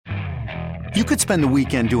You could spend the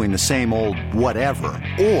weekend doing the same old whatever,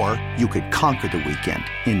 or you could conquer the weekend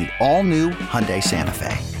in the all-new Hyundai Santa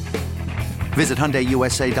Fe. Visit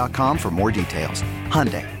HyundaiUSA.com for more details.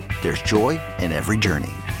 Hyundai, there's joy in every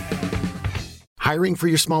journey. Hiring for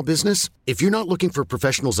your small business? If you're not looking for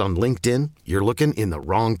professionals on LinkedIn, you're looking in the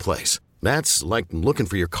wrong place. That's like looking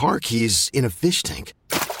for your car keys in a fish tank.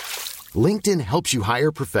 LinkedIn helps you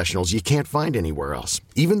hire professionals you can't find anywhere else,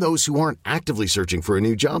 even those who aren't actively searching for a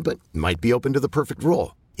new job but might be open to the perfect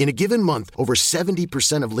role. In a given month, over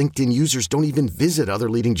 70% of LinkedIn users don't even visit other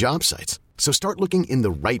leading job sites. So start looking in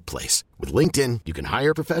the right place. With LinkedIn, you can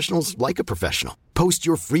hire professionals like a professional. Post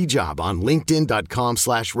your free job on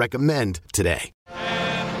linkedin.com/recommend today.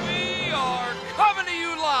 And we are coming to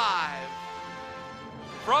you live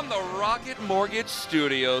from the Rocket Mortgage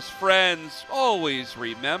Studios. Friends, always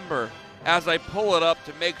remember, as I pull it up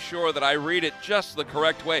to make sure that I read it just the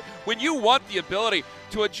correct way, when you want the ability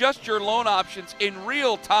to adjust your loan options in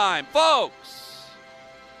real time, folks,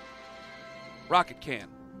 Rocket can.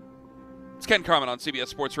 It's Ken Carman on CBS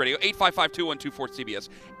Sports Radio, 855-212-4CBS,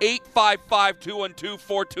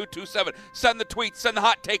 855-212-4227. Send the tweets, send the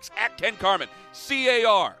hot takes at Ken Carman,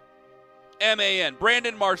 C-A-R-M-A-N.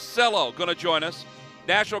 Brandon Marcello going to join us,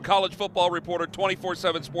 National College Football reporter,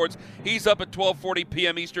 24/7 Sports. He's up at 12:40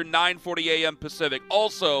 p.m. Eastern, 9:40 a.m. Pacific.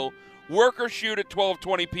 Also, Work or Shoot at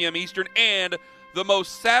 12:20 p.m. Eastern, and the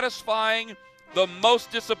most satisfying, the most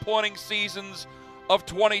disappointing seasons of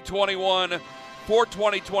 2021 for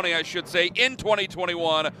 2020, I should say, in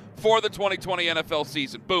 2021 for the 2020 NFL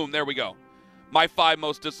season. Boom, there we go. My 5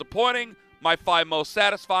 most disappointing, my 5 most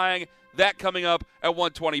satisfying, that coming up at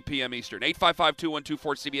 1:20 p.m. Eastern.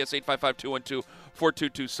 855-212-4CBS,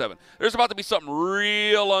 855-212-4227. There's about to be something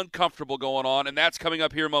real uncomfortable going on, and that's coming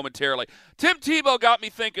up here momentarily. Tim Tebow got me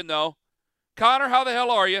thinking, though. Connor, how the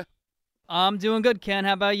hell are you? I'm doing good, Ken.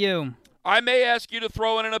 How about you? I may ask you to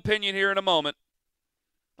throw in an opinion here in a moment.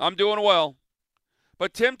 I'm doing well.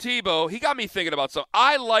 But Tim Tebow, he got me thinking about something.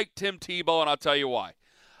 I like Tim Tebow, and I'll tell you why.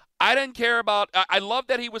 I love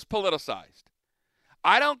that he was politicized.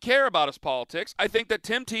 I don't care about his politics. I think that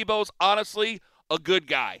Tim Tebow's honestly a good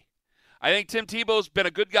guy. I think Tim Tebow's been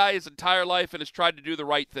a good guy his entire life and has tried to do the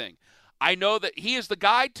right thing. I know that he is the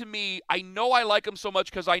guy to me. I know I like him so much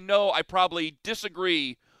because I know I probably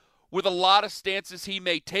disagree with a lot of stances he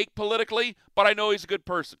may take politically, but I know he's a good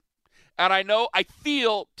person. And I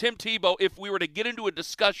feel Tim Tebow, if we were to get into a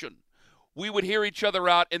discussion, we would hear each other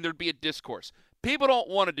out and there'd be a discourse. People don't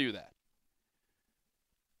want to do that.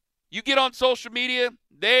 You get on social media,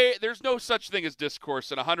 there's no such thing as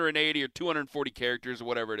discourse in 180 or 240 characters or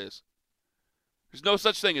whatever it is. There's no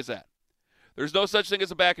such thing as that. There's no such thing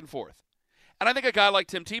as a back and forth. And I think a guy like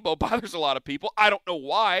Tim Tebow bothers a lot of people. I don't know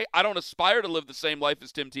why. I don't aspire to live the same life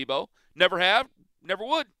as Tim Tebow. Never have, never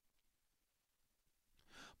would.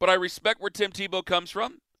 But I respect where Tim Tebow comes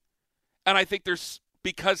from. And I think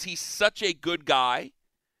because he's such a good guy,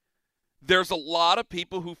 there's a lot of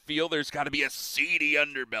people who feel there's got to be a seedy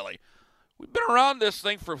underbelly. We've been around this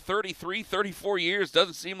thing for 33, 34 years.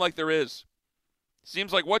 Doesn't seem like there is.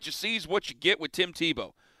 Seems like what you see is what you get with Tim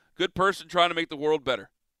Tebow. Good person trying to make the world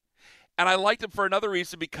better. And I liked him for another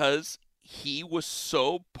reason, because he was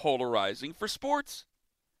so polarizing for sports.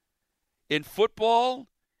 In football,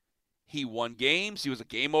 he won games. He was a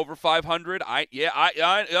game over 500. Okay,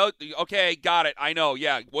 got it. I know.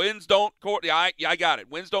 Yeah, wins don't. I got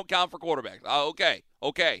it. Wins don't count for quarterbacks.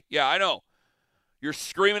 Okay. Yeah, I know. You're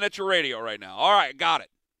screaming at your radio right now. All right, got it.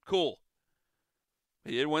 Cool.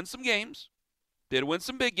 He did win some games. Did win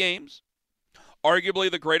some big games.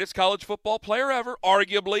 Arguably the greatest college football player ever.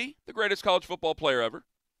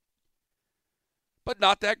 But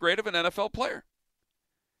not that great of an NFL player.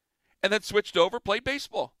 And then switched over, played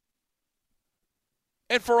baseball.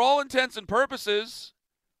 And for all intents and purposes,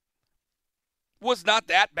 was not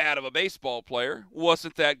that bad of a baseball player.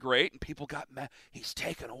 Wasn't that great. And people got mad. He's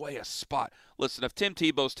taken away a spot. Listen, if Tim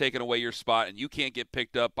Tebow's taken away your spot and you can't get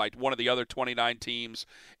picked up by one of the other 29 teams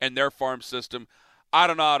and their farm system, I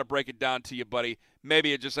don't know how to break it down to you, buddy.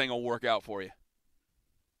 Maybe it just ain't going to work out for you.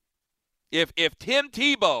 If Tim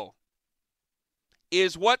Tebow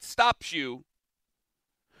is what stops you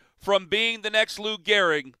from being the next Lou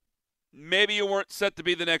Gehrig, maybe you weren't set to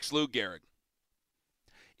be the next Lou Gehrig.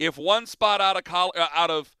 If one spot out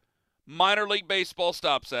of minor league baseball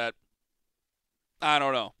stops at, I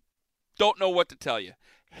don't know. Don't know what to tell you.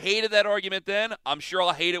 Hated that argument then. I'm sure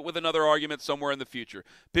I'll hate it with another argument somewhere in the future.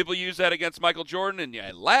 People use that against Michael Jordan, and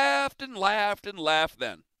I laughed and laughed and laughed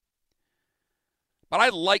then. But I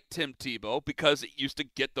liked Tim Tebow because it used to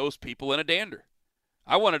get those people in a dander.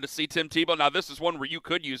 I wanted to see Tim Tebow. Now, this is one where you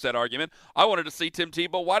could use that argument. I wanted to see Tim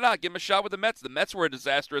Tebow. Why not? Give him a shot with the Mets. The Mets were a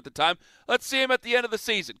disaster at the time. Let's see him at the end of the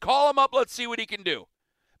season. Call him up. Let's see what he can do.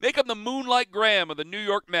 Make him the Moonlight Graham of the New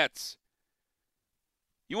York Mets.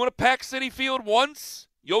 You want to pack Citi Field once?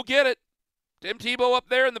 You'll get it. Tim Tebow up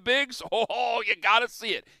there in the bigs? Oh, you got to see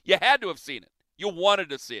it. You had to have seen it. You wanted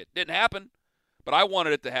to see it. Didn't happen, but I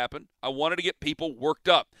wanted it to happen. I wanted to get people worked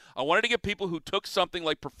up. I wanted to get people who took something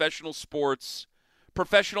like professional sports,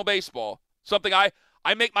 professional baseball, something I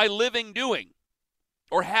make my living doing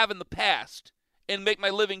or have in the past and make my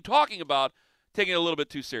living talking about, taking it a little bit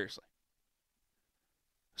too seriously.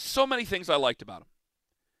 So many things I liked about him.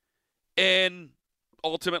 And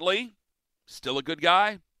ultimately, still a good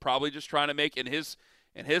guy, probably just trying to make, in his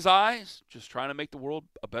eyes, just trying to make the world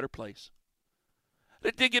a better place.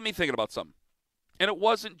 It did get me thinking about something. And it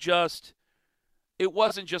wasn't just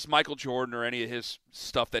Michael Jordan or any of his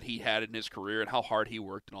stuff that he had in his career and how hard he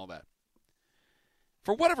worked and all that.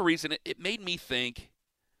 For whatever reason, it made me think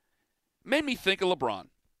of LeBron.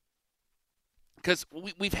 Because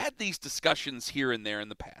we've had these discussions here and there in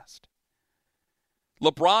the past.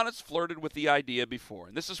 LeBron has flirted with the idea before,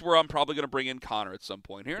 and this is where I'm probably going to bring in Connor at some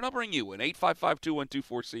point here, and I'll bring you in,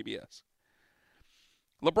 855-2124-CBS.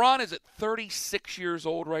 LeBron is at 36 years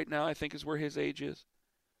old right now, I think is where his age is.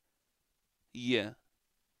 Yeah.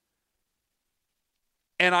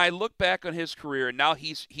 And I look back on his career, and now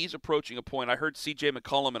he's approaching a point. I heard C.J.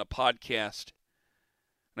 McCollum in a podcast,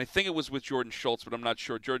 and I think it was with Jordan Schultz, but I'm not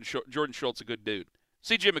sure. Jordan Schultz, a good dude.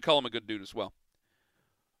 C.J. McCollum, a good dude as well.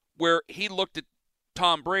 Where he looked at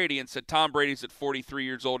Tom Brady and said, Tom Brady's at 43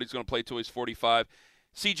 years old. He's going to play till he's 45.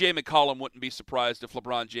 C.J. McCollum wouldn't be surprised if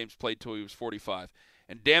LeBron James played till he was 45.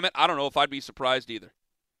 And damn it, I don't know if I'd be surprised either.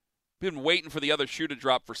 Been waiting for the other shoe to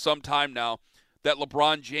drop for some time now that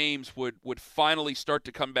LeBron James would finally start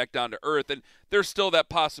to come back down to earth. And there's still that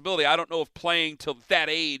possibility. I don't know if playing till that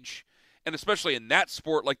age, and especially in that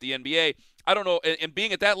sport like the NBA, I don't know, and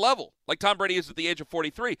being at that level, like Tom Brady is at the age of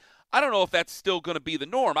 43, I don't know if that's still going to be the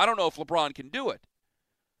norm. I don't know if LeBron can do it.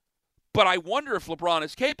 But I wonder if LeBron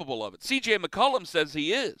is capable of it. C.J. McCollum says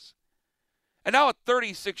he is. And now at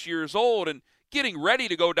 36 years old and getting ready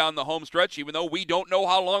to go down the home stretch, even though we don't know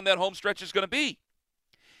how long that home stretch is going to be,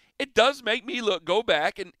 it does make me go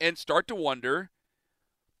back and start to wonder,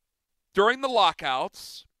 during the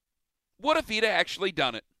lockouts, what if he'd actually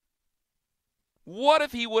done it? What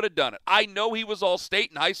if he would have done it? I know he was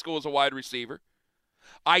all-state in high school as a wide receiver.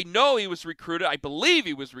 I know he was recruited. I believe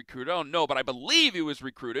he was recruited. I don't know, but I believe he was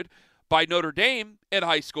recruited by Notre Dame in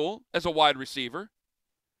high school as a wide receiver.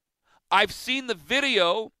 I've seen the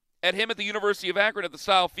video at him at the University of Akron at the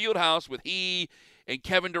Style Fieldhouse with he and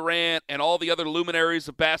Kevin Durant and all the other luminaries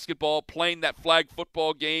of basketball playing that flag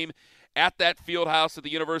football game at that field house at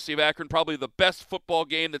the University of Akron, probably the best football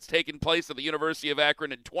game that's taken place at the University of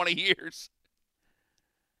Akron in 20 years.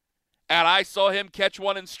 And I saw him catch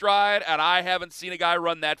one in stride, and I haven't seen a guy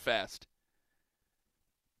run that fast.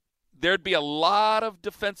 There'd be a lot of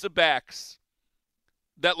defensive backs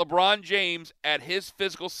that LeBron James, at his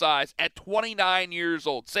physical size, at 29 years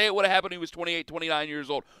old, say it would have happened when he was 28, 29 years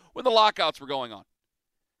old, when the lockouts were going on.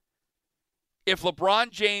 If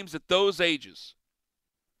LeBron James at those ages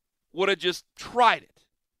would have just tried it,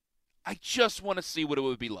 I just want to see what it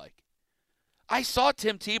would be like. I saw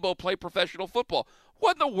Tim Tebow play professional football.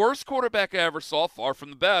 Wasn't the worst quarterback I ever saw, far from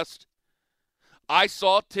the best. I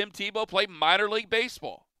saw Tim Tebow play minor league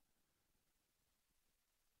baseball.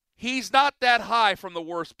 He's not that high from the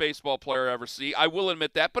worst baseball player I ever see. I will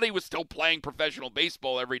admit that, but he was still playing professional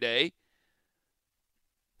baseball every day.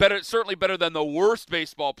 Certainly better than the worst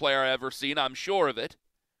baseball player I've ever seen, I'm sure of it.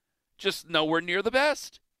 Just nowhere near the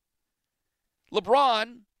best.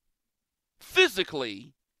 LeBron,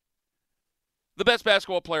 physically, the best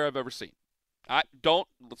basketball player I've ever seen.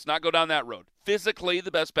 Let's not go down that road. Physically,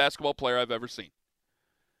 the best basketball player I've ever seen.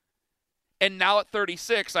 And now at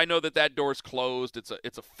 36, I know that door's closed.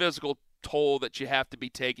 It's a physical toll that you have to be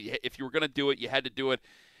taking. If you were going to do it, you had to do it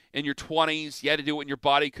in your 20s. You had to do it when your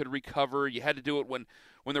body could recover. You had to do it when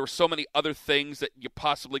there were so many other things that you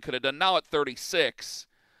possibly could have done. Now at 36,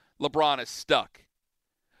 LeBron is stuck.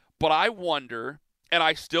 But I wonder, and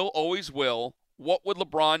I still always will, what would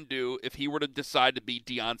LeBron do if he were to decide to be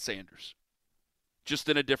Deion Sanders? Just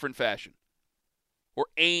in a different fashion. Or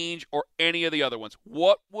Ainge, or any of the other ones.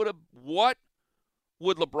 What would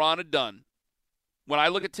LeBron have done when I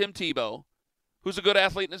look at Tim Tebow, who's a good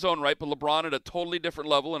athlete in his own right, but LeBron at a totally different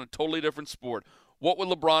level in a totally different sport? What would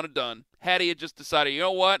LeBron have done had he had just decided, you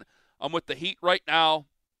know what, I'm with the Heat right now.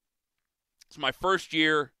 It's my first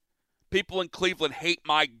year. People in Cleveland hate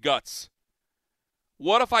my guts.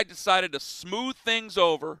 What if I decided to smooth things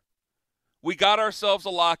over? We got ourselves a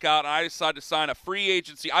lockout, and I decided to sign a free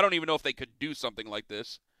agency. I don't even know if they could do something like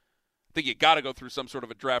this. I think you got to go through some sort of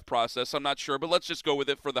a draft process. I'm not sure, but let's just go with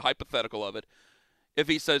it for the hypothetical of it. If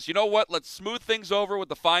he says, you know what, let's smooth things over with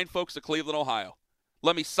the fine folks of Cleveland, Ohio.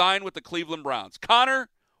 Let me sign with the Cleveland Browns. Connor,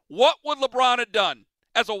 what would LeBron have done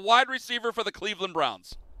as a wide receiver for the Cleveland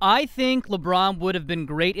Browns? I think LeBron would have been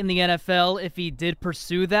great in the NFL if he did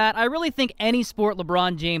pursue that. I really think any sport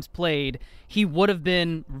LeBron James played, he would have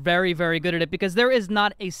been very, very good at it, because there is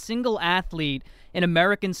not a single athlete in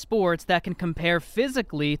American sports that can compare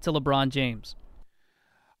physically to LeBron James.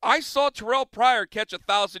 I saw Terrell Pryor catch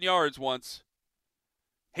 1,000 yards once.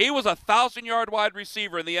 He was a 1,000-yard wide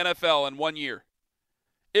receiver in the NFL in 1 year.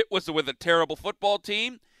 It was with a terrible football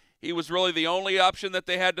team. He was really the only option that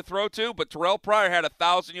they had to throw to, but Terrell Pryor had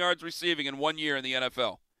 1,000 yards receiving in 1 year in the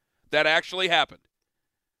NFL. That actually happened.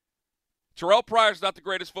 Terrell Pryor's not the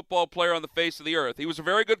greatest football player on the face of the earth. He was a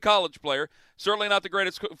very good college player, certainly not the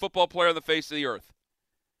greatest football player on the face of the earth.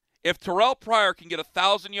 If Terrell Pryor can get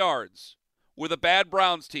 1,000 yards with a bad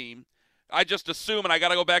Browns team, I just assume, and I got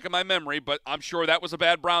to go back in my memory, but I'm sure that was a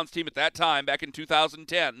bad Browns team at that time, back in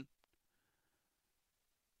 2010.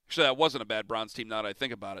 Actually, that wasn't a bad Browns team now that I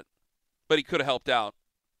think about it. But he could have helped out.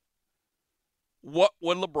 What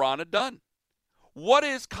would LeBron have done? What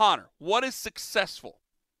is, Connor, what is successful?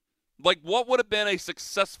 Like, what would have been a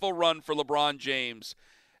successful run for LeBron James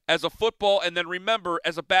as a football, and then remember,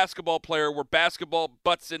 as a basketball player, where basketball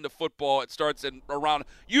butts into football, it starts in around,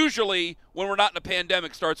 usually when we're not in a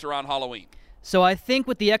pandemic, starts around Halloween. So I think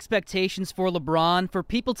with the expectations for LeBron, for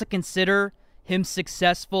people to consider him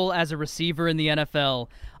successful as a receiver in the NFL,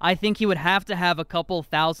 I think he would have to have a couple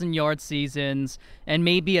 1,000-yard seasons and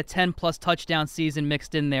maybe a 10-plus touchdown season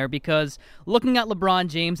mixed in there, because looking at LeBron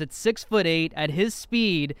James at 6'8", at his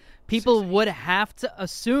speed, people would have to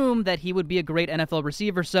assume that he would be a great NFL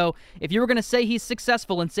receiver. So if you were going to say he's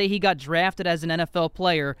successful and say he got drafted as an NFL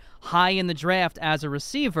player high in the draft as a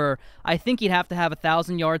receiver, I think he'd have to have a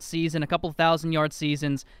 1,000-yard season, a couple 1,000-yard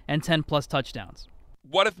seasons, and 10-plus touchdowns.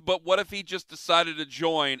 What if he just decided to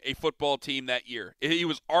join a football team that year? He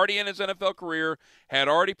was already in his NFL career, had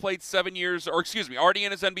already played 7 years, already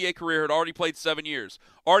in his NBA career, had already played 7 years,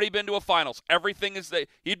 already been to a finals. Everything is that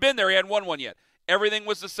he'd been there, he hadn't won one yet. Everything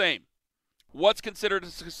was the same. What's considered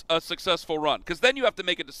a successful run? Because then you have to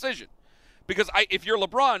make a decision. Because if you're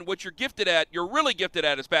LeBron, what you're really gifted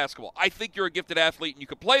at is basketball. I think you're a gifted athlete and you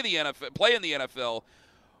could play in the NFL.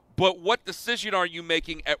 But what decision are you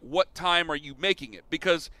making? At what time are you making it?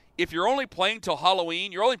 Because if you're only playing till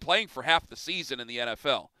Halloween, you're only playing for half the season in the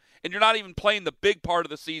NFL. And you're not even playing the big part of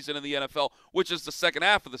the season in the NFL, which is the second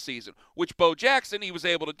half of the season, which Bo Jackson, he was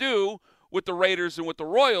able to do with the Raiders and with the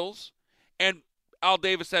Royals. And Al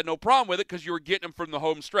Davis had no problem with it because you were getting him from the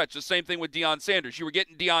home stretch. The same thing with Deion Sanders. You were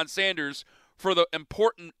getting Deion Sanders for the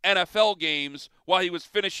important NFL games while he was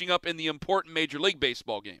finishing up in the important Major League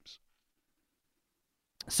Baseball games.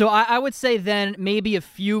 So I would say then maybe a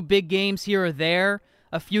few big games here or there,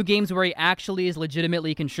 a few games where he actually is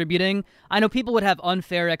legitimately contributing. I know people would have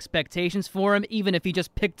unfair expectations for him, even if he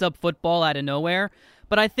just picked up football out of nowhere.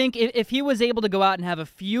 But I think if he was able to go out and have a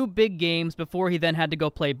few big games before he then had to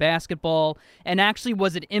go play basketball and actually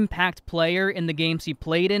was an impact player in the games he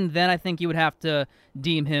played in, then I think you would have to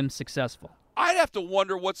deem him successful. I'd have to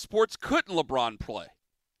wonder what sports couldn't LeBron play.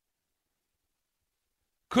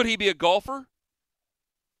 Could he be a golfer?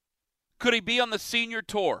 Could he be on the senior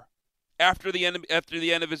tour after the end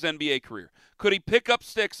of his NBA career? Could he pick up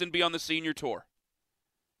sticks and be on the senior tour?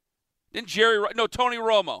 Tony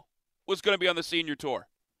Romo was going to be on the senior tour.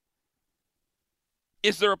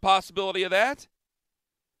 Is there a possibility of that?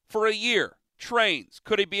 For a year, trains.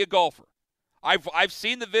 Could he be a golfer? I've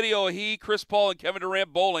seen the video of Chris Paul, and Kevin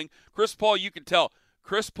Durant bowling. Chris Paul, you can tell.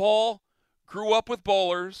 Chris Paul grew up with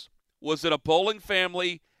bowlers, was in a bowling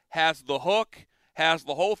family, has the hook, has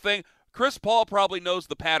the whole thing. Chris Paul probably knows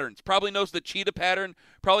the patterns, probably knows the cheetah pattern,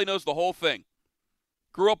 probably knows the whole thing.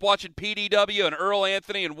 Grew up watching PDW and Earl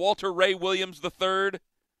Anthony and Walter Ray Williams III,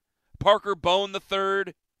 Parker Bone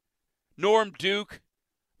III, Norm Duke,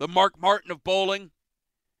 the Mark Martin of bowling.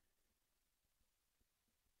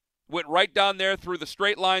 Went right down there through the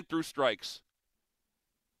straight line, through strikes.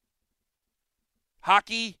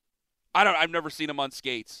 Hockey, I've never seen him on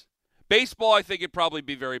skates. Baseball, I think it'd probably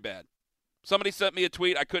be very bad. Somebody sent me a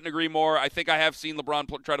tweet. I couldn't agree more. I think I have seen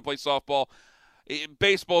LeBron try to play softball.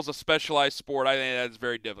 Baseball is a specialized sport. I think that's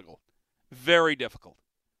very difficult. Very difficult.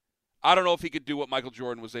 I don't know if he could do what Michael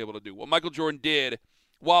Jordan was able to do. What Michael Jordan did,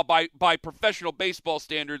 while by professional baseball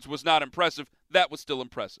standards was not impressive, that was still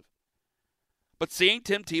impressive. But seeing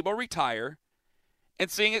Tim Tebow retire and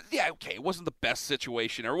seeing it, yeah, okay, it wasn't the best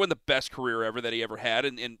situation or it wasn't the best career ever that he ever had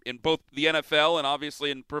in both the NFL and obviously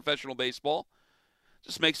in professional baseball.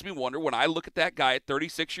 Just makes me wonder, when I look at that guy at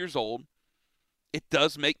 36 years old, it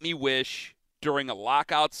does make me wish during a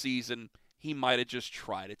lockout season he might have just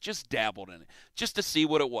tried it, just dabbled in it, just to see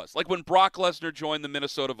what it was. Like when Brock Lesnar joined the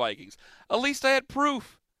Minnesota Vikings. At least I had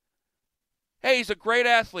proof. Hey, he's a great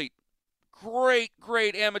athlete.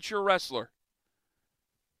 Great amateur wrestler.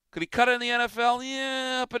 Could he cut it in the NFL?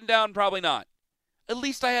 Yeah, up and down, probably not. At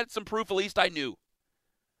least I had some proof. At least I knew.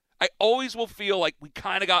 I always will feel like we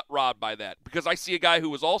kind of got robbed by that because I see a guy who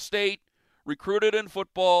was all-state, recruited in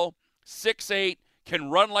football, 6'8", can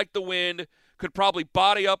run like the wind, could probably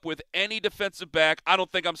body up with any defensive back. I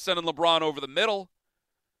don't think I'm sending LeBron over the middle.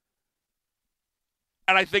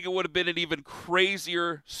 And I think it would have been an even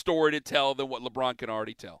crazier story to tell than what LeBron can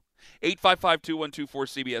already tell.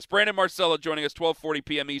 855-2124-CBS. Brandon Marcello joining us 12:40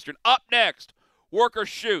 p.m. Eastern. Up next, Work or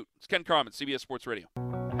Shoot. It's Ken Carman, CBS Sports Radio.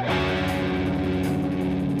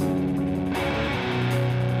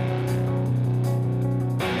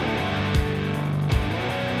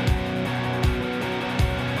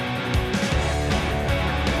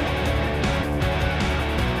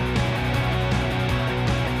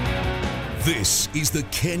 This is the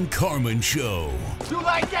Ken Carman Show. You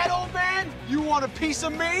like that, old man? You want a piece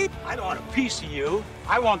of me? I don't want a piece of you.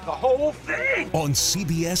 I want the whole thing. On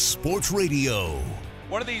CBS Sports Radio.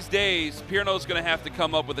 One of these days, Pierno's going to have to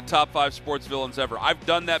come up with the top 5 sports villains ever. I've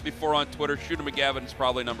done that before on Twitter. Shooter McGavin is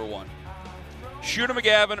probably number 1. Shooter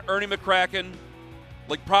McGavin, Ernie McCracken,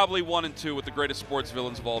 like probably 1 and 2 with the greatest sports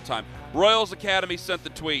villains of all time. Royals Academy sent the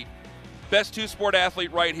tweet. Best two-sport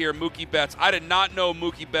athlete right here, Mookie Betts. I did not know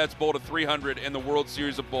Mookie Betts bowled a 300 in the World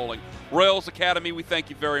Series of Bowling. Royals Academy, we thank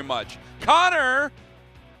you very much. Connor,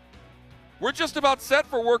 we're just about set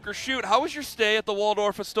for Work or Shoot. How was your stay at the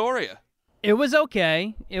Waldorf Astoria? It was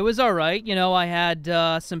okay. It was all right. You know, I had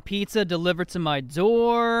some pizza delivered to my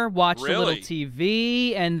door, watched a little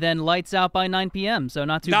TV, and then lights out by 9 p.m., so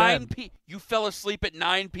not too bad. You fell asleep at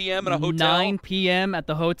 9 p.m. at a hotel? 9 p.m. at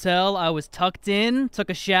the hotel. I was tucked in, took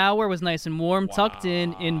a shower, was nice and warm, tucked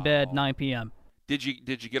in bed, 9 p.m. Did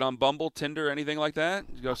you get on Bumble, Tinder, anything like that?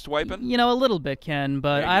 Did you go swiping? You know, a little bit, Ken,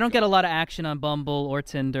 but I don't get a lot of action on Bumble or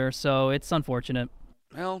Tinder, so it's unfortunate.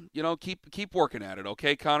 Well, you know, keep working at it,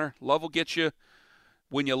 okay, Connor? Love will get you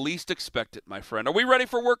when you least expect it, my friend. Are we ready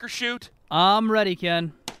for Work or Shoot? I'm ready,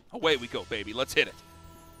 Ken. Away we go, baby. Let's hit it.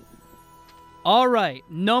 All right,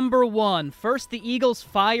 number 1. First, the Eagles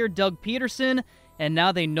fired Doug Peterson, and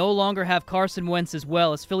now they no longer have Carson Wentz as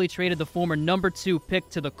well, as Philly traded the former number 2 pick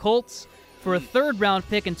to the Colts for a third-round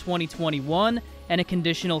pick in 2021 and a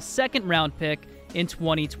conditional second-round pick in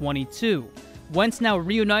 2022. Wentz now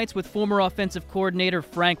reunites with former offensive coordinator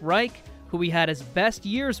Frank Reich, who he had his best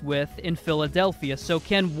years with in Philadelphia. So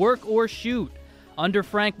can Work or Shoot? Under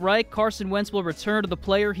Frank Reich, Carson Wentz will return to the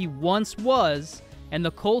player he once was, and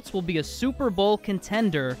the Colts will be a Super Bowl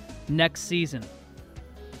contender next season.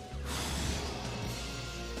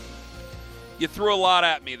 You threw a lot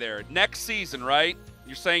at me there. Next season, right?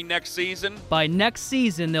 You're saying next season? By next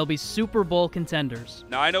season, they'll be Super Bowl contenders.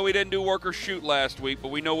 Now, I know we didn't do Work or Shoot last week, but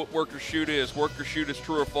we know what Work or Shoot is. Work or Shoot is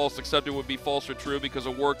true or false, except it would be false or true because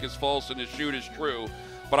a work is false and a shoot is true.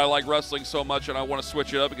 But I like wrestling so much and I want to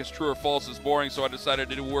switch it up because true or false is boring, so I decided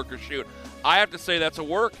to do Work or Shoot. I have to say that's a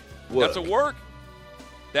work. That's a work.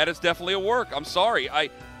 That is definitely a work. I'm sorry. I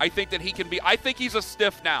think that he can be – I think he's a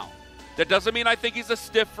stiff now. That doesn't mean I think he's a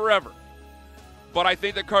stiff forever. But I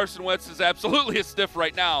think that Carson Wentz is absolutely a stiff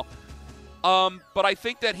right now. But I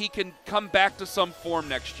think that he can come back to some form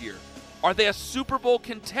next year. Are they a Super Bowl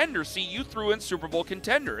contender? See, you threw in Super Bowl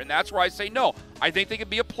contender, and that's where I say no. I think they could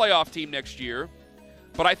be a playoff team next year.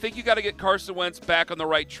 But I think you got to get Carson Wentz back on the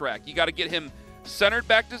right track. You got to get him centered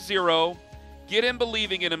back to zero, get him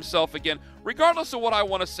believing in himself again, regardless of what I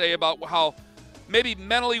want to say about how maybe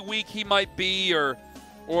mentally weak he might be or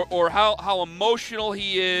how emotional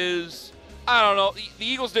he is. I don't know. The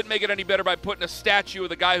Eagles didn't make it any better by putting a statue of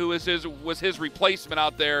the guy who was his replacement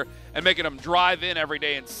out there and making him drive in every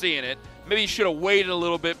day and seeing it. Maybe you should have waited a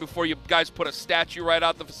little bit before you guys put a statue right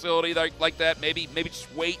out the facility like that. Maybe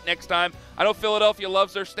just wait next time. I know Philadelphia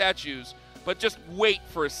loves their statues, but just wait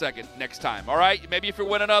for a second next time, all right? Maybe if you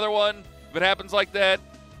win another one, if it happens like that,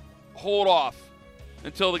 hold off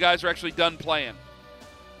until the guys are actually done playing.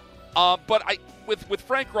 But with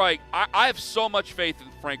Frank Reich, I have so much faith in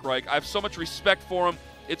Frank Reich. I have so much respect for him.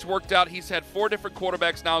 It's worked out. He's had 4 different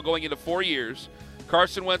quarterbacks now going into 4 years.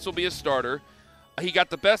 Carson Wentz will be a starter. He got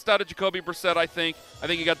the best out of Jacoby Brissett, I think. I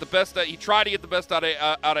think he got the best. He tried to get the best out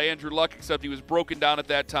of Andrew Luck, except he was broken down at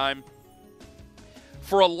that time.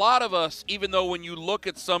 for a lot of us, even though when you look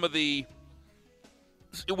at some of the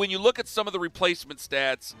replacement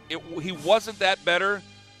stats, he wasn't that better,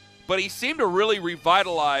 but he seemed to really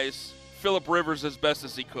revitalize Phillip Rivers as best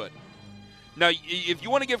as he could. Now, if you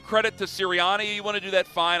want to give credit to Sirianni, you want to do that,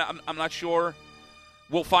 fine. I'm not sure.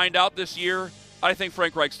 We'll find out this year. I think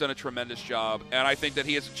Frank Reich's done a tremendous job, and I think that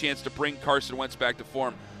he has a chance to bring Carson Wentz back to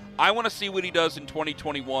form. I want to see what he does in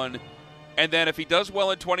 2021, and then if he does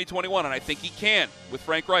well in 2021, and I think he can with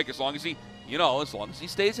Frank Reich, as long as he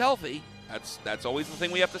stays healthy, that's always the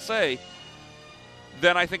thing we have to say,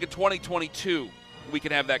 then I think in 2022 we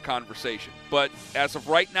can have that conversation. But as of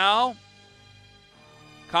right now,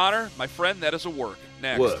 Connor, my friend, that is a work.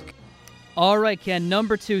 Next. Work. All right, Ken,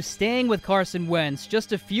 number 2, staying with Carson Wentz.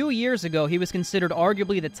 Just a few years ago, he was considered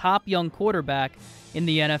arguably the top young quarterback in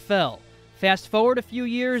the NFL. Fast forward a few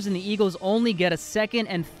years, and the Eagles only get a second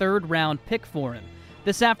and third round pick for him.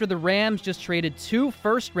 This after the Rams just traded 2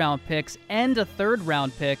 first-round picks and a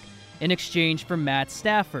third-round pick in exchange for Matt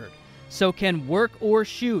Stafford. So can work or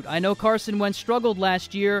shoot. I know Carson Wentz struggled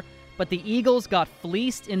last year, but the Eagles got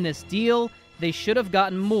fleeced in this deal. They should have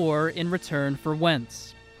gotten more in return for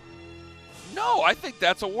Wentz. No, I think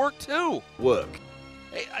that's a work too. Work.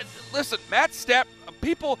 Hey, listen, Matt Stafford,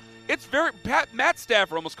 Matt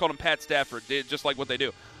Stafford, almost called him Pat Stafford, just like what they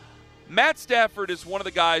do. Matt Stafford is one of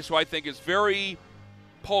the guys who I think is very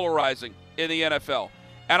polarizing in the NFL,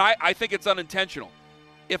 and I think it's unintentional.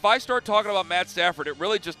 If I start talking about Matt Stafford, it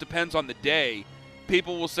really just depends on the day.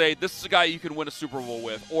 People will say, this is a guy you can win a Super Bowl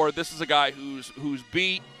with, or this is a guy who's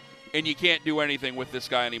beat, and you can't do anything with this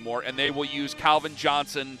guy anymore, and they will use Calvin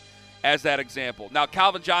Johnson as that example. Now,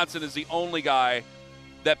 Calvin Johnson is the only guy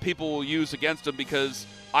that people will use against him, because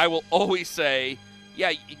I will always say,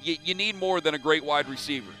 yeah, you need more than a great wide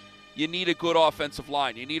receiver. You need a good offensive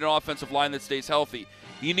line. You need an offensive line that stays healthy.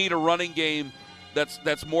 You need a running game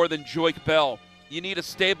that's more than Joik Bell. You need a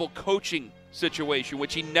stable coaching situation,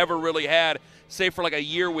 which he never really had, save for like a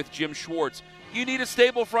year with Jim Schwartz. You need a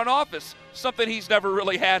stable front office, something he's never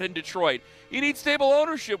really had in Detroit. You need stable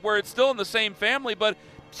ownership where it's still in the same family, but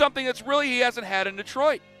something that's really he hasn't had in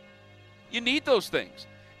Detroit. You need those things.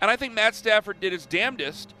 And I think Matt Stafford did his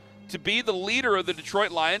damnedest to be the leader of the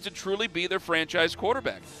Detroit Lions and truly be their franchise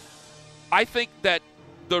quarterback. I think that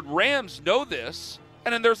the Rams know this,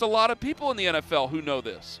 and then there's a lot of people in the NFL who know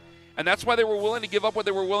this. And that's why they were willing to give up what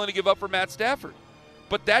they were willing to give up for Matt Stafford.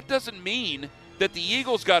 But that doesn't mean that the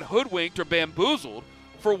Eagles got hoodwinked or bamboozled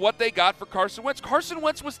for what they got for Carson Wentz. Carson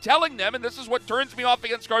Wentz was telling them, and this is what turns me off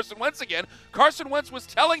against Carson Wentz again, Carson Wentz was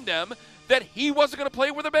telling them that he wasn't going to play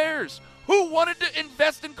with the Bears. Who wanted to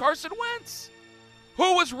invest in Carson Wentz?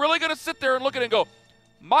 Who was really going to sit there and look at it and go,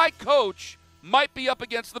 my coach might be up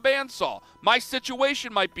against the bandsaw. My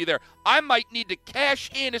situation might be there. I might need to cash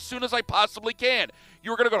in as soon as I possibly can.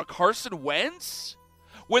 You were going to go to Carson Wentz?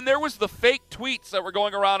 When there was the fake tweets that were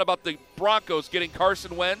going around about the Broncos getting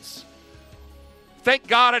Carson Wentz, thank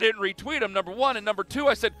God I didn't retweet them, number one. And number two,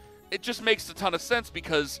 I said, it just makes a ton of sense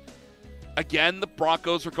because, again, the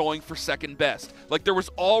Broncos are going for second best. Like, there was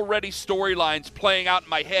already storylines playing out in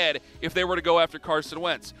my head if they were to go after Carson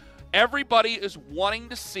Wentz. Everybody is wanting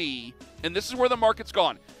to see, and this is where the market's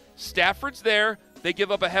gone. Stafford's there. They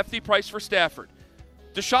give up a hefty price for Stafford.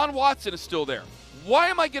 Deshaun Watson is still there. Why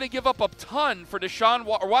am I going to give up a ton for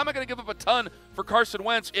why am I going to give up a ton for Carson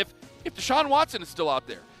Wentz if Deshaun Watson is still out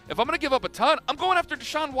there? If I'm going to give up a ton, I'm going after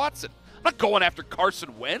Deshaun Watson. I'm not going after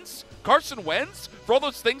Carson Wentz. Carson Wentz, for all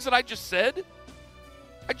those things that I just said,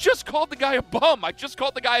 I just called the guy a bum. I just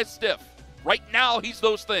called the guy a stiff. Right now, he's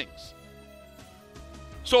those things.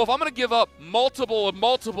 So if I'm going to give up multiple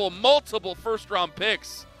first-round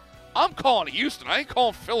picks, I'm calling Houston. I ain't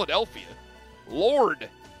calling Philadelphia. Lord.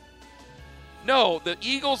 No, the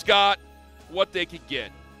Eagles got what they could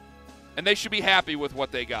get, and they should be happy with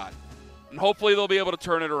what they got. And hopefully they'll be able to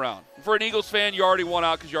turn it around. For an Eagles fan, you already won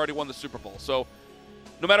out because you already won the Super Bowl. So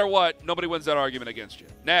no matter what, nobody wins that argument against you.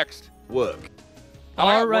 Next. Work.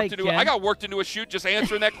 All right, Ken. I got worked into a shoot just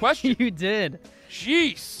answering that question. You did.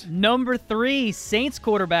 Jeez. Number 3, Saints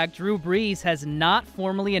quarterback Drew Brees has not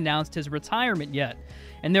formally announced his retirement yet.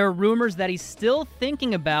 And there are rumors that he's still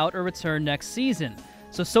thinking about a return next season.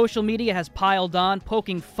 So social media has piled on,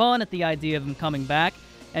 poking fun at the idea of him coming back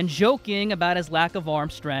and joking about his lack of arm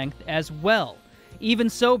strength as well. Even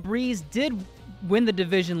so, Brees did win the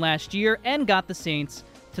division last year and got the Saints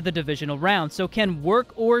to the divisional round. So can work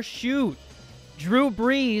or shoot? Drew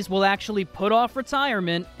Brees will actually put off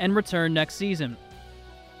retirement and return next season.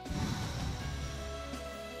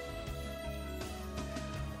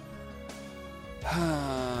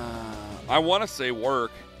 I want to say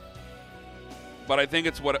work. but I think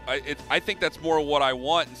I think that's more what I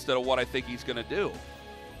want instead of what I think he's going to do.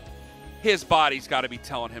 His body's got to be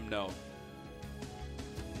telling him no.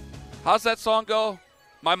 How's that song go?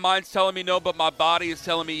 My mind's telling me no, but my body is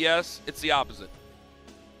telling me yes. It's the opposite.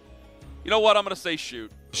 You know what? I'm going to say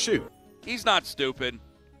shoot. Shoot. He's not stupid.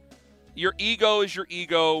 Your ego is your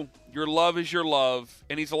ego. Your love is your love.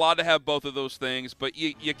 And he's allowed to have both of those things, but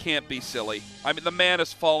you can't be silly. I mean, the man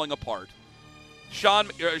is falling apart. Sean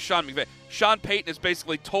Payton has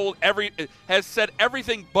basically has said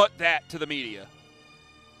everything but that to the media.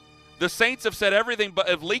 The Saints have said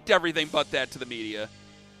have leaked everything but that to the media.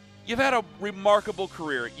 You've had a remarkable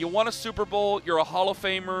career. You won a Super Bowl. You're a Hall of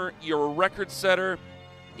Famer. You're a record setter.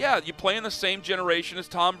 Yeah, you play in the same generation as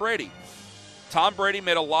Tom Brady. Tom Brady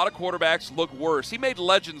made a lot of quarterbacks look worse. He made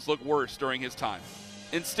legends look worse during his time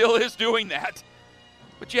and still is doing that.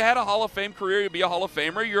 But you had a Hall of Fame career. You'd be a Hall of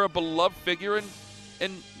Famer. You're a beloved figure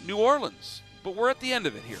in New Orleans. But we're at the end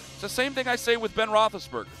of it here. It's the same thing I say with Ben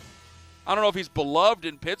Roethlisberger. I don't know if he's beloved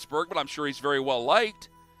in Pittsburgh, but I'm sure he's very well liked.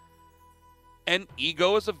 And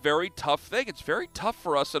ego is a very tough thing. It's very tough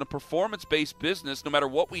for us in a performance-based business, no matter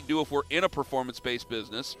what we do if we're in a performance-based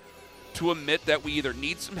business, to admit that we either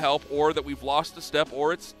need some help or that we've lost a step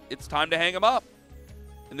or it's time to hang them up.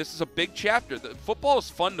 And this is a big chapter. Football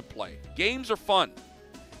is fun to play. Games are fun.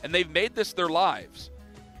 And they've made this their lives.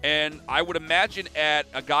 And I would imagine at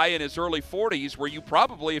a guy in his early 40s where you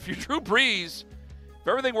probably, if you're Drew Brees, if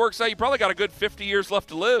everything works out, you probably got a good 50 years left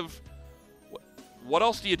to live. What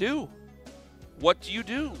else do you do? What do you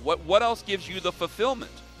do? What else gives you the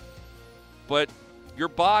fulfillment? But your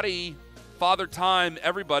body, Father Time,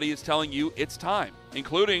 everybody is telling you it's time,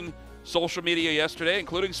 including social media yesterday,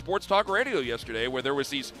 including sports talk radio yesterday, where there was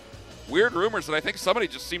these weird rumors that I think somebody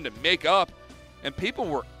just seemed to make up, and people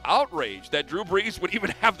were outraged that Drew Brees would even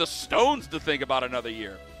have the stones to think about another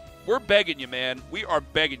year. We're begging you, man. We are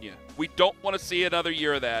begging you. We don't want to see another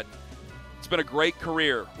year of that. It's been a great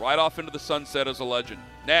career, right off into the sunset as a legend.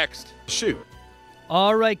 Next. Shoot.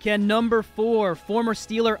 All right, Ken, number 4. Former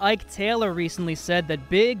Steeler Ike Taylor recently said that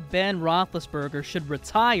Big Ben Roethlisberger should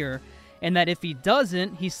retire and that if he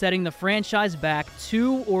doesn't, he's setting the franchise back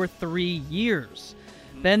 2 or 3 years.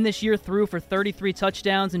 Ben this year threw for 33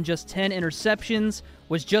 touchdowns and just 10 interceptions,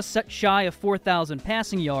 was just shy of 4,000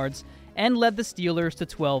 passing yards, and led the Steelers to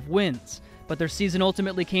 12 wins. But their season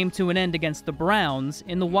ultimately came to an end against the Browns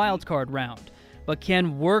in the wild card round. But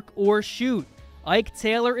can work or shoot? Ike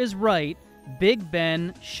Taylor is right. Big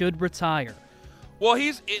Ben should retire. Well,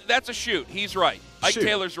 that's a shoot. He's right. Ike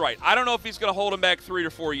Taylor's right. I don't know if he's going to hold him back 3 to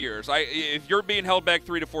 4 years. If you're being held back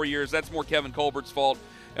 3 to 4 years, that's more Kevin Colbert's fault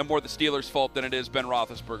and more the Steelers' fault than it is Ben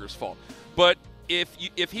Roethlisberger's fault. But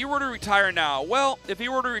if he were to retire now,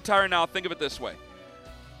 think of it this way.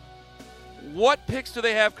 What picks do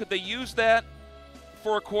they have? Could they use that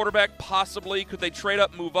for a quarterback? Possibly. Could they trade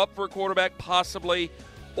up, move up for a quarterback? Possibly.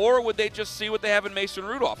 Or would they just see what they have in Mason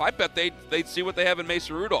Rudolph? I bet they'd see what they have in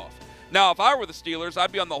Mason Rudolph. Now, if I were the Steelers,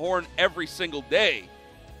 I'd be on the horn every single day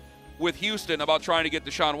with Houston about trying to get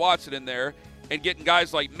Deshaun Watson in there and getting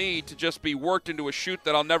guys like me to just be worked into a chute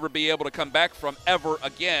that I'll never be able to come back from ever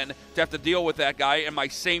again, to have to deal with that guy in my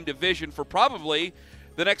same division for probably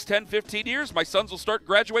the next 10, 15 years. My sons will start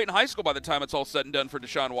graduating high school by the time it's all said and done for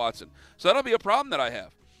Deshaun Watson. So that'll be a problem that I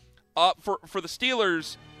have. For the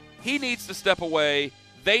Steelers, he needs to step away.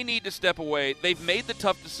 They need to step away. They've made the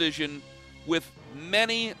tough decision with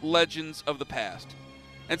many legends of the past.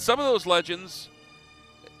 And some of those legends,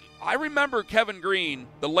 I remember Kevin Green,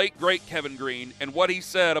 the late, great Kevin Green, and what he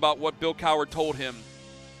said about what Bill Cowher told him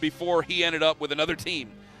before he ended up with another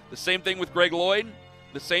team. The same thing with Greg Lloyd.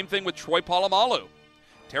 The same thing with Troy Polamalu.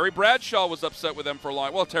 Terry Bradshaw was upset with them for a long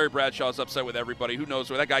time. Well, Terry Bradshaw's upset with everybody. Who knows?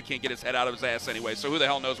 That guy can't get his head out of his ass anyway, so who the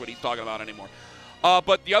hell knows what he's talking about anymore.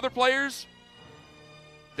 But the other players,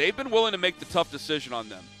 they've been willing to make the tough decision on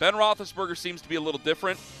them. Ben Roethlisberger seems to be a little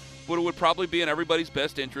different, but it would probably be in everybody's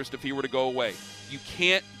best interest if he were to go away. You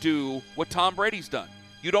can't do what Tom Brady's done.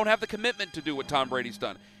 You don't have the commitment to do what Tom Brady's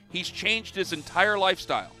done. He's changed his entire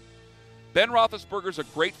lifestyle. Ben Roethlisberger's a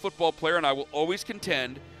great football player, and I will always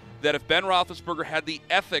contend that if Ben Roethlisberger had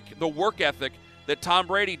the work ethic that Tom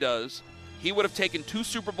Brady does, he would have taken 2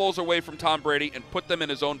 Super Bowls away from Tom Brady and put them in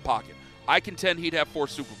his own pocket. I contend he'd have 4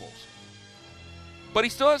 Super Bowls. But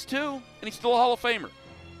he still has 2, and he's still a Hall of Famer.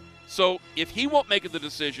 So if he won't make the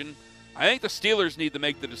decision, I think the Steelers need to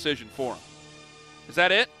make the decision for him. Is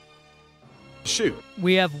that it? Shoot.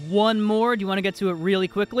 We have one more. Do you want to get to it really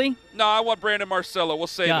quickly? No, I want Brandon Marcello. We'll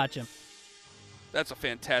save it. Gotcha. That's a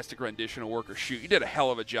fantastic rendition of Work or Shoot. You did a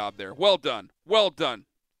hell of a job there. Well done. Well done.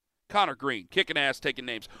 Connor Green, kicking ass, taking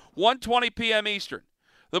names. 1:20 p.m. Eastern.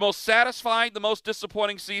 The most satisfying, the most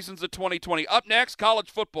disappointing seasons of 2020. Up next, college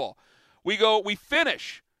football. We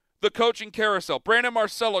finish the coaching carousel. Brandon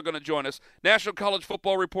Marcello going to join us, National College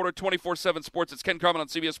Football Reporter, 24/7 Sports. It's Ken Carman on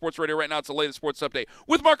CBS Sports Radio right now. It's the latest sports update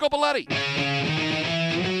with Marco Belletti.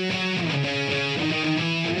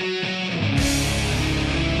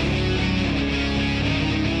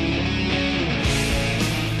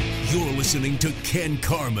 You're listening to Ken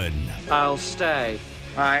Carman. I'll stay.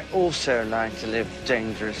 I also like to live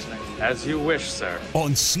dangerously. As you wish, sir.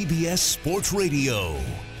 On CBS Sports Radio.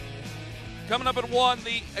 Coming up at 1,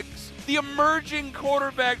 the emerging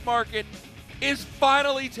quarterback market is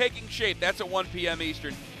finally taking shape. That's at 1 p.m.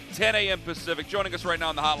 Eastern, 10 a.m. Pacific. Joining us right now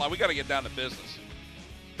on the hotline, we got to get down to business.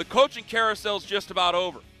 The coaching carousel's just about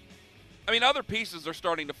over. I mean, other pieces are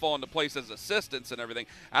starting to fall into place as assistants and everything,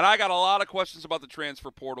 and I got a lot of questions about the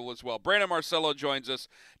transfer portal as well. Brandon Marcello joins us,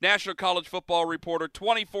 National College Football Reporter,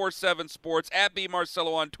 24/7 Sports, at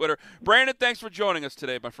 @BMarcello on Twitter. Brandon, thanks for joining us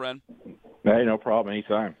today, my friend. Hey, no problem.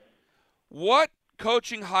 Anytime. What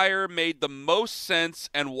coaching hire made the most sense,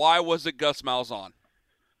 and why was it Gus Malzahn?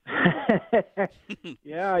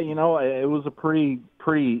 Yeah, it was a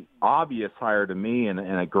pretty obvious hire to me, and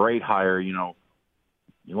a great hire.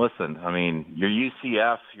 Listen, I mean, your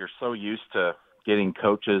UCF, you're so used to getting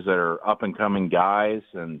coaches that are up-and-coming guys,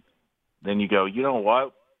 and then you go, you know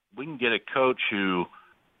what? We can get a coach who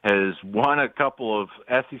has won a couple of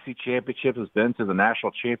SEC championships, has been to the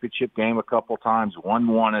national championship game a couple times, won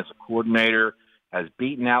one as a coordinator, has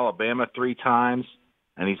beaten Alabama 3 times,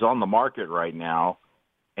 and he's on the market right now.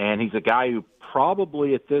 And he's a guy who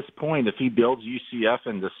probably at this point, if he builds UCF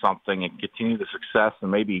into something and continue the success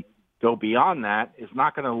and maybe go beyond that, is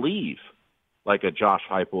not going to leave like a Josh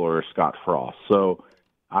Heupel or a Scott Frost. So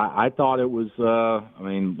I thought it was,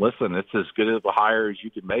 listen, it's as good of a hire as you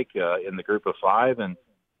could make in the group of 5. And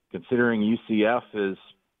considering UCF is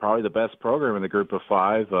probably the best program in the group of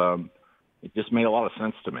 5, it just made a lot of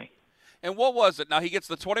sense to me. And what was it? Now, he gets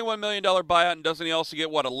the $21 million buyout, and doesn't he also get,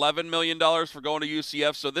 $11 million for going to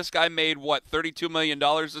UCF? So this guy made, $32 million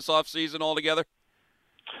this offseason altogether?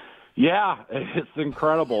 Yeah, it's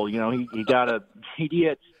incredible. He got an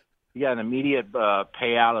immediate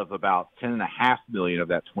payout of about $10.5 million of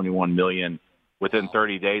that $21 million within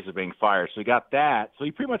 30 days of being fired. So he got that. So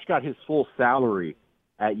he pretty much got his full salary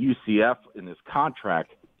at UCF in his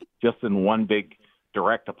contract just in one big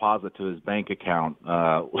direct deposit to his bank account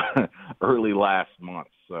early last month.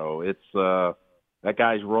 So it's that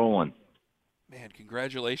guy's rolling. Man,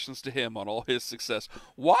 congratulations to him on all his success.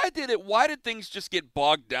 Why did things just get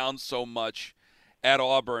bogged down so much at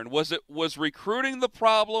Auburn? Was recruiting the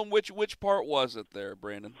problem? Which part was it there,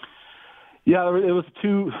 Brandon? Yeah, it was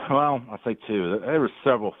two. Well, I say two. There were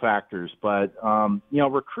several factors, but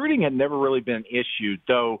recruiting had never really been an issue.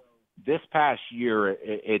 Though this past year,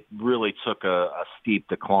 it really took a steep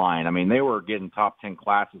decline. I mean, they were getting top 10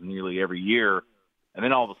 classes nearly every year. And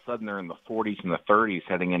then all of a sudden they're in the 40s and the 30s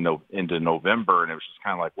heading into November, and it was just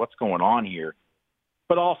kind of like, what's going on here?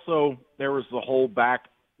 But also there was the whole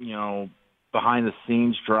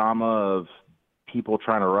behind-the-scenes drama of people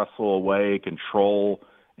trying to wrestle away control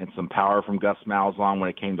and some power from Gus Malzahn when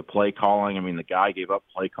it came to play calling. I mean, the guy gave up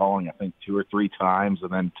play calling, I think, 2 or 3 times and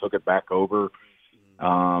then took it back over.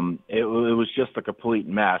 It was just a complete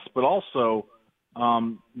mess. But also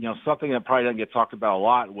something that probably doesn't get talked about a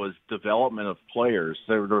lot was development of players.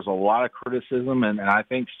 There was a lot of criticism, and I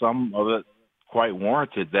think some of it quite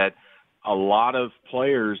warranted, that a lot of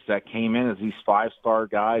players that came in as these 5-star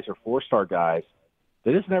guys or 4-star guys,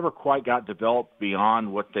 they just never quite got developed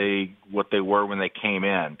beyond what they were when they came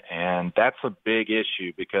in. And that's a big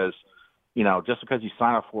issue because, just because you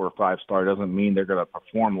sign a 4 or 5-star doesn't mean they're going to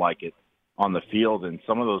perform like it on the field. And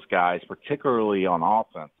some of those guys, particularly on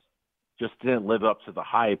offense, just didn't live up to the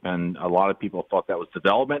hype, and a lot of people thought that was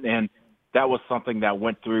development, and that was something that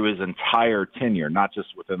went through his entire tenure, not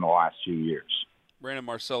just within the last few years. Brandon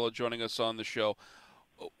Marcello joining us on the show.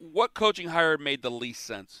 What coaching hire made the least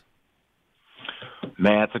sense?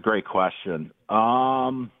 Man, that's a great question.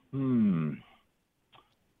 Let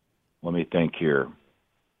me think here.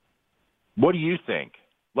 What do you think?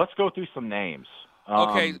 Let's go through some names.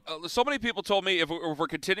 Okay, so many people told me, if we're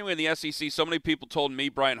continuing in the SEC, so many people told me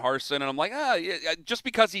Brian Harsin, and I'm like, just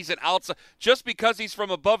because he's an outside, just because he's from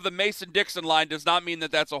above the Mason-Dixon line does not mean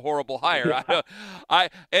that that's a horrible hire. I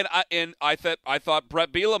thought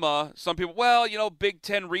Brett Bielema. Some people, Big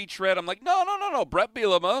Ten retread. I'm like, no. Brett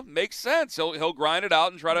Bielema makes sense. He'll grind it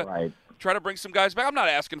out and try to bring some guys back. I'm not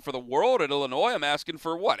asking for the world at Illinois. I'm asking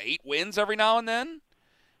for 8 wins every now and then.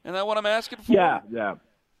 Isn't that what I'm asking for? Yeah.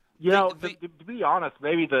 To be honest,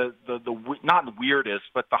 maybe the not the weirdest,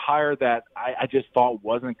 but the hire that I just thought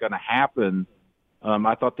wasn't going to happen.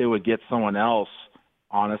 I thought they would get someone else,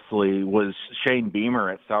 honestly, was Shane Beamer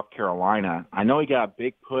at South Carolina. I know he got a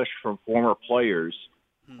big push from former players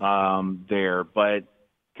there, but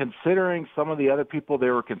considering some of the other people they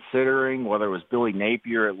were considering, whether it was Billy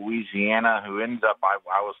Napier at Louisiana, who ended up,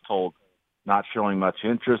 I was told, not showing much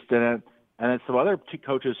interest in it, and then some other two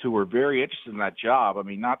coaches who were very interested in that job. I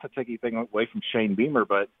mean, not to take anything away from Shane Beamer,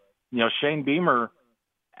 but, Shane Beamer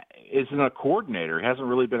isn't a coordinator. He hasn't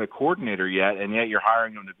really been a coordinator yet, and yet you're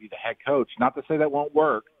hiring him to be the head coach. Not to say that won't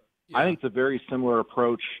work. Yeah. I think it's a very similar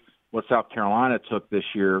approach what South Carolina took this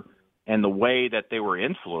year and the way that they were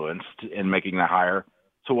influenced in making the hire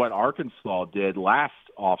to what Arkansas did last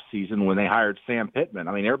offseason when they hired Sam Pittman.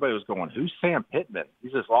 I mean, everybody was going, who's Sam Pittman?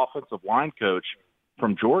 He's this offensive line coach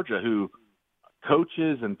from Georgia who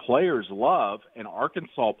coaches and players love, and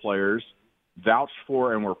Arkansas players vouched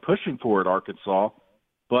for and were pushing for at Arkansas.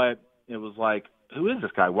 But it was like, who is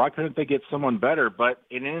this guy? Why couldn't they get someone better? But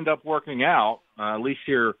it ended up working out, at least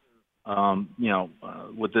here,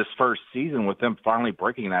 with this first season, with them finally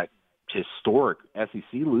breaking that historic SEC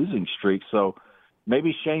losing streak. So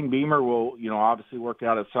maybe Shane Beamer will, obviously work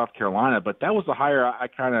out at South Carolina. But that was a hire I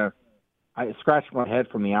scratched my head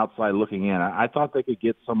from the outside looking in. I thought they could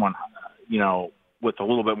get someone, with a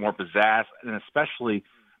little bit more pizzazz, and especially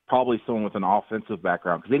probably someone with an offensive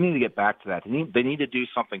background, because they need to get back to that. They need to do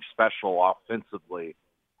something special offensively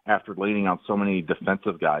after leaning on so many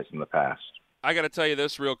defensive guys in the past. I got to tell you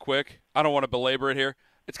this real quick. I don't want to belabor it here.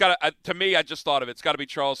 It's got to me. I just thought of it. It's got to be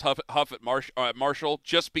Charles Huff at Marshall,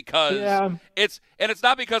 just because it's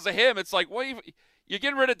not because of him. It's like, well, you're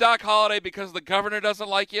getting rid of Doc Holliday because the governor doesn't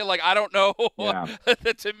like you. Like, I don't know. Yeah.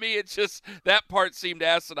 To me, it's just that part seemed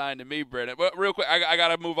asinine to me, Brennan. But real quick, I got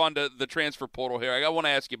to move on to the transfer portal here. I want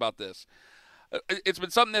to ask you about this. It's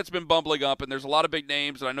been something that's been bubbling up, and there's a lot of big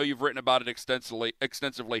names, and I know you've written about it extensively.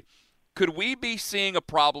 Could we be seeing a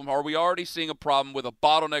problem? Are we already seeing a problem with a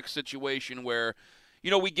bottleneck situation where,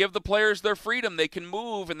 we give the players their freedom. They can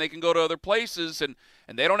move and they can go to other places, and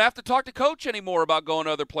they don't have to talk to coach anymore about going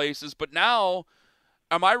to other places. But now,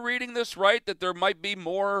 am I reading this right, that there might be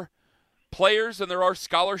more players than there are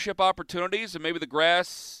scholarship opportunities, and maybe the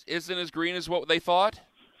grass isn't as green as what they thought?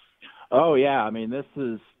 Oh, yeah. I mean, this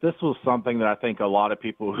was something that I think a lot of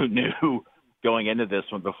people who knew going into this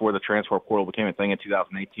one before the transfer portal became a thing in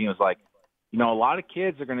 2018 was like, a lot of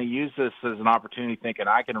kids are going to use this as an opportunity thinking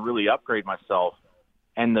I can really upgrade myself.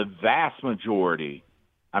 And the vast majority,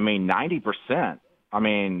 90%,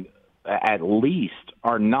 at least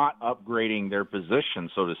are not upgrading their position,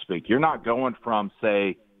 so to speak. You're not going from,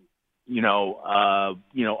 say, a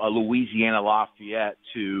Louisiana Lafayette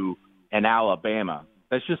to an Alabama.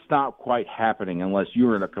 That's just not quite happening unless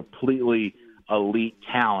you're in a completely elite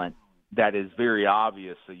talent that is very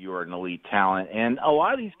obvious that you are an elite talent. And a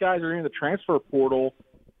lot of these guys are in the transfer portal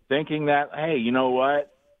thinking that, hey, you know what?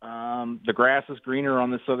 The grass is greener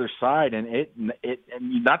on this other side, and it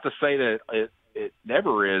not to say that it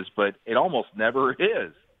never is, but it almost never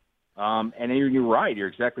is. And you're right. You're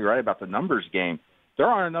exactly right about the numbers game. There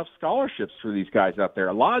aren't enough scholarships for these guys out there.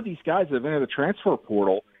 A lot of these guys have entered the transfer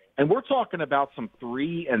portal, and we're talking about some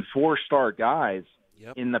 3- and 4-star guys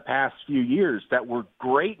in the past few years that were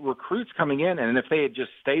great recruits coming in, and if they had just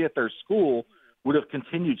stayed at their school, would have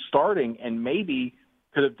continued starting and maybe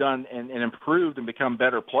could have done and improved and become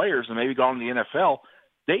better players and maybe gone to the NFL.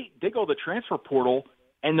 They go to the transfer portal,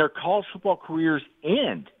 and their college football careers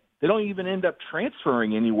end. They don't even end up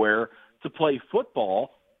transferring anywhere to play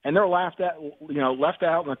football, and they're left out in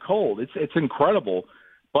the cold. It's incredible.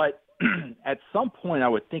 But at some point I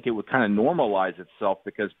would think it would kind of normalize itself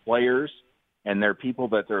because players and their people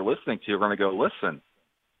that they're listening to are going to go, listen,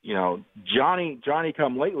 Johnny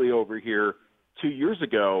come lately over here 2 years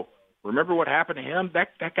ago, remember what happened to him?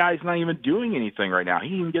 That guy's not even doing anything right now. He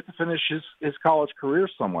didn't even get to finish his college career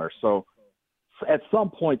somewhere. So at some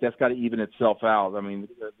point, that's got to even itself out. I mean,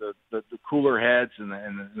 the cooler heads and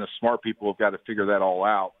the smart people have got to figure that all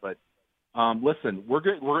out. But listen,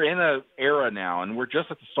 we're in an era now, and we're just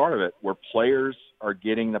at the start of it, where players are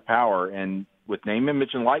getting the power. And with name, image,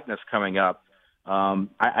 and likeness coming up,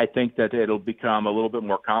 I think that it'll become a little bit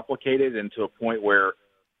more complicated, and to a point where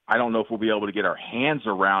I don't know if we'll be able to get our hands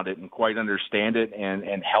around it and quite understand it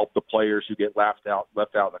and help the players who get left out in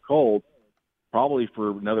the cold probably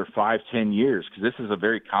for another 5-10 years, because this is a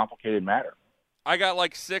very complicated matter. I got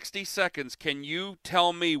like 60 seconds. Can you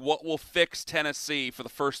tell me what will fix Tennessee for the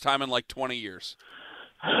first time in like 20 years?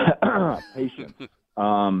 Patience.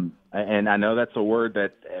 And I know that's a word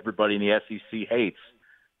that everybody in the SEC hates,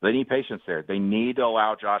 They need patience there. They need to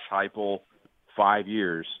allow Josh Heupel 5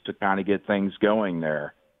 years to kind of get things going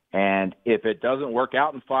there. And if it doesn't work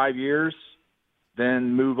out in 5 years,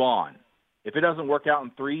 then move on. If it doesn't work out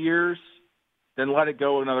in 3 years, then let it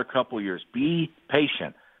go another couple of years. Be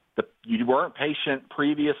patient. You weren't patient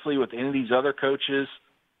previously with any of these other coaches,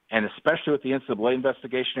 and especially with the NCAA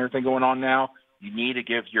investigation and everything going on now, you need to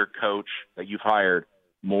give your coach that you've hired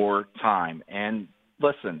more time. And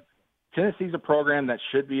listen, Tennessee's a program that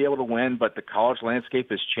should be able to win, but the college landscape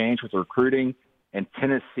has changed with recruiting, and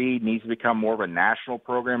Tennessee needs to become more of a national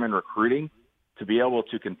program in recruiting to be able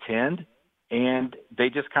to contend. And they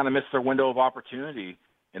just kind of missed their window of opportunity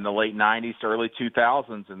in the late 90s to early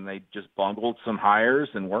 2000s, and they just bungled some hires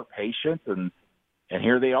and weren't patient, and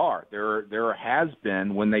here they are. There has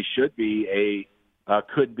been when they should be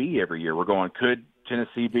could be every year. We're going, could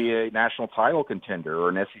Tennessee be a national title contender or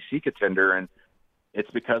an SEC contender? And it's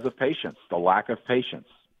because of patience, the lack of patience.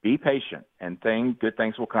 Be patient, and good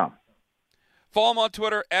things will come. Follow him on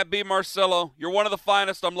Twitter, @BMarcello. You're one of the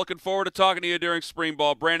finest. I'm looking forward to talking to you during spring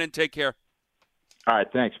ball. Brandon, take care. All right,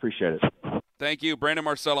 thanks. Appreciate it. Thank you. Brandon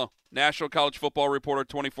Marcello, National College Football Reporter,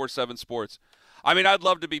 24/7 Sports. I mean, I'd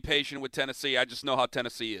love to be patient with Tennessee. I just know how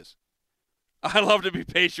Tennessee is. I love to be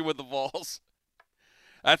patient with the Vols.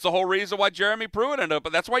 That's the whole reason why Jeremy Pruitt ended up.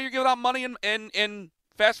 But that's why you're giving out money in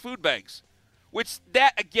fast food bags. Which,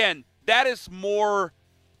 that is more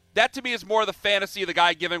 – that to me is more the fantasy of the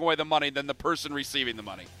guy giving away the money than the person receiving the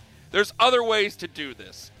money. There's other ways to do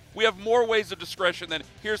this. We have more ways of discretion than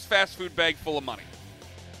here's fast food bag full of money.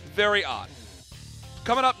 Very odd.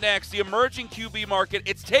 Coming up next, the emerging QB market.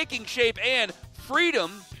 It's taking shape, and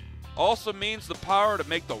freedom also means the power to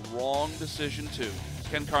make the wrong decision, too. It's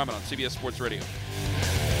Ken Carman on CBS Sports Radio.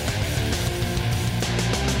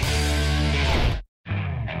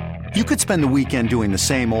 You could spend the weekend doing the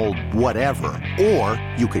same old whatever, or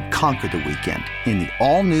you could conquer the weekend in the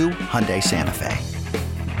all-new Hyundai Santa Fe.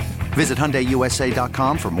 Visit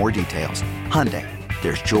HyundaiUSA.com for more details. Hyundai,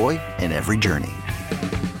 there's joy in every journey.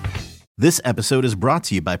 This episode is brought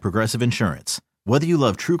to you by Progressive Insurance. Whether you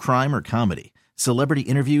love true crime or comedy, celebrity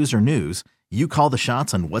interviews or news, you call the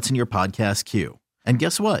shots on what's in your podcast queue. And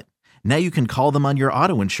guess what? Now you can call them on your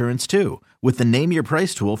auto insurance too with the Name Your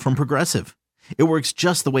Price tool from Progressive. It works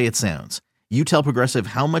just the way it sounds. You tell Progressive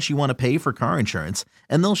how much you want to pay for car insurance,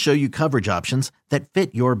 and they'll show you coverage options that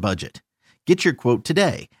fit your budget. Get your quote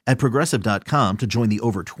today at Progressive.com to join the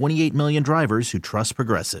over 28 million drivers who trust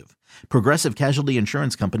Progressive. Progressive Casualty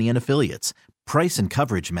Insurance Company and Affiliates. Price and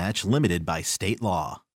coverage match limited by state law.